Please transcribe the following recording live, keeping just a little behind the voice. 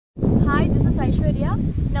ஐஸ்வர்யா.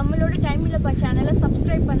 நம்மளோட டைம் இல்லப்பா சேனலை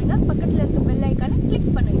சப்ஸ்கிரைப் பண்ணுங்க, பக்கத்துல இருக்க பெல் ஐகானை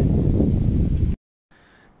கிளிக் பண்ணுங்க.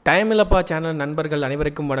 டைம் இல்லப்பா சேனல் நண்பர்கள்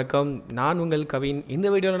அனைவருக்கும் வணக்கம். நான் உங்கள் கவின். இந்த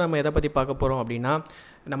வீடியோவில் நம்ம எதை பற்றி பார்க்க போகிறோம் அப்படின்னா,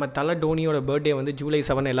 நம்ம தல டோனியோட பர்த்டே வந்து ஜூலை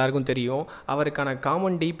 7 எல்லாருக்கும் தெரியும். அவருக்கான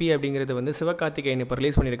காமன் டிபி அப்படிங்கிறது வந்து சிவகார்த்திகேயன் இப்போ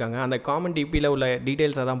ரிலீஸ் பண்ணியிருக்காங்க. அந்த காமன் டிபியில் உள்ள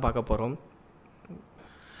டீட்டெயில்ஸை தான் பார்க்க போகிறோம்.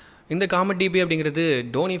 இந்த காமன் டிபி அப்படிங்கிறது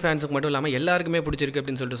டோனி ஃபேன்ஸுக்கு மட்டும் இல்லாமல் எல்லாருக்குமே பிடிச்சிருக்கு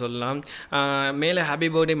அப்படின்னு சொல்லிட்டு சொல்லலாம். மேலே ஹாப்பி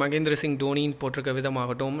பர்த்டே மகேந்திர சிங் டோனின்னு போட்டிருக்க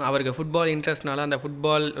விதமாகட்டும், அவருக்கு ஃபுட்பால் இன்ட்ரெஸ்ட்னால அந்த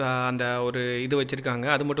ஃபுட்பால் அந்த ஒரு இது வச்சுருக்காங்க.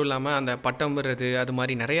 அது மட்டும் இல்லாமல் அந்த பட்டம் பெறுறது அது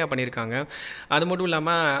மாதிரி நிறையா பண்ணியிருக்காங்க. அது மட்டும்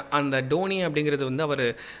இல்லாமல் அந்த டோனி அப்படிங்கிறது வந்து அவர்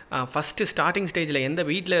ஃபஸ்ட்டு ஸ்டார்டிங் ஸ்டேஜில் எந்த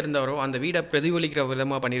வீட்டில் இருந்தாரோ அந்த வீடை பிரதிபலிக்கிற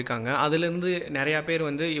விதமாக பண்ணியிருக்காங்க. அதுலேருந்து நிறையா பேர்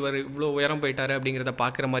வந்து இவர் இவ்வளோ உயரம் போயிட்டார் அப்படிங்கிறத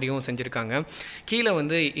பார்க்குற மாதிரியும் செஞ்சுருக்காங்க. கீழே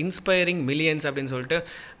வந்து இன்ஸ்பைரிங் மில்லியன்ஸ் அப்படின்னு சொல்லிட்டு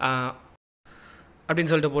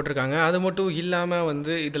போட்டிருக்காங்க. அது மட்டும் இல்லாமல்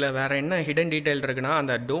வந்து இதில் வேறு என்ன ஹிடன் டீட்டெயில் இருக்குன்னா,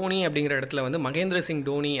 அந்த டோனி அப்படிங்கிற இடத்துல வந்து மகேந்திர சிங்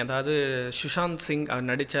டோனி, அதாவது சுஷாந்த் சிங்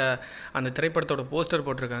நடித்த அந்த திரைப்படத்தோட போஸ்டர்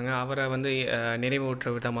போட்டிருக்காங்க. அவரை வந்து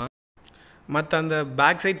நினைவூட்டுற விதமாக மற்ற அந்த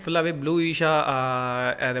பேக் சைட் ஃபுல்லாகவே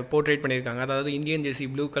ப்ளூயிஷாக அதை போர்ட்ரேட் பண்ணியிருக்காங்க. அதாவது இந்தியன் ஜெர்சி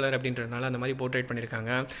ப்ளூ கலர் அப்படின்றதுனால அந்த மாதிரி போர்ட்ரேட்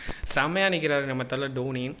பண்ணியிருக்காங்க. செம்மையாக நிற்கிறாரு நம்ம தல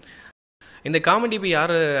டோனி. இந்த காமன் டிபி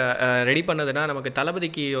யார் ரெடி பண்ணதுன்னா, நமக்கு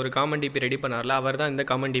தளபதிக்கு ஒரு காமன் டிபி ரெடி பண்ணார்ல, அவர் தான் இந்த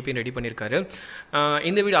காமன் டிபி ரெடி பண்ணியிருக்காரு.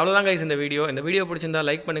 இந்த வீடியோ அவ்வளோதான் கைஸ். இந்த வீடியோ பிடிச்சிருந்தா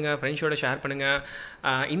லைக் பண்ணுங்கள், ஃப்ரெண்ட்ஸோட ஷேர் பண்ணுங்கள்.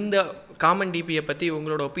 இந்த காமன் டிபியை பற்றி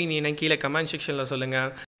உங்களோட ஒப்பீனியனை கீழே கமெண்ட் செக்ஷனில் சொல்லுங்கள்.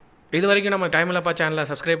 இது வரைக்கும் நம்ம டைம் இல்லப்பா சேனலை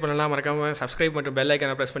சப்ஸ்கிரைப் பண்ணலாம், மறக்காமல் சப்ஸ்கிரைப் மற்றும் பெல்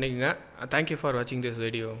ஐக்கானை ப்ரெஸ் பண்ணிக்கோங்க. தேங்க்யூ ஃபார் வாட்சிங் திஸ்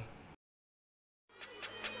வீடியோ.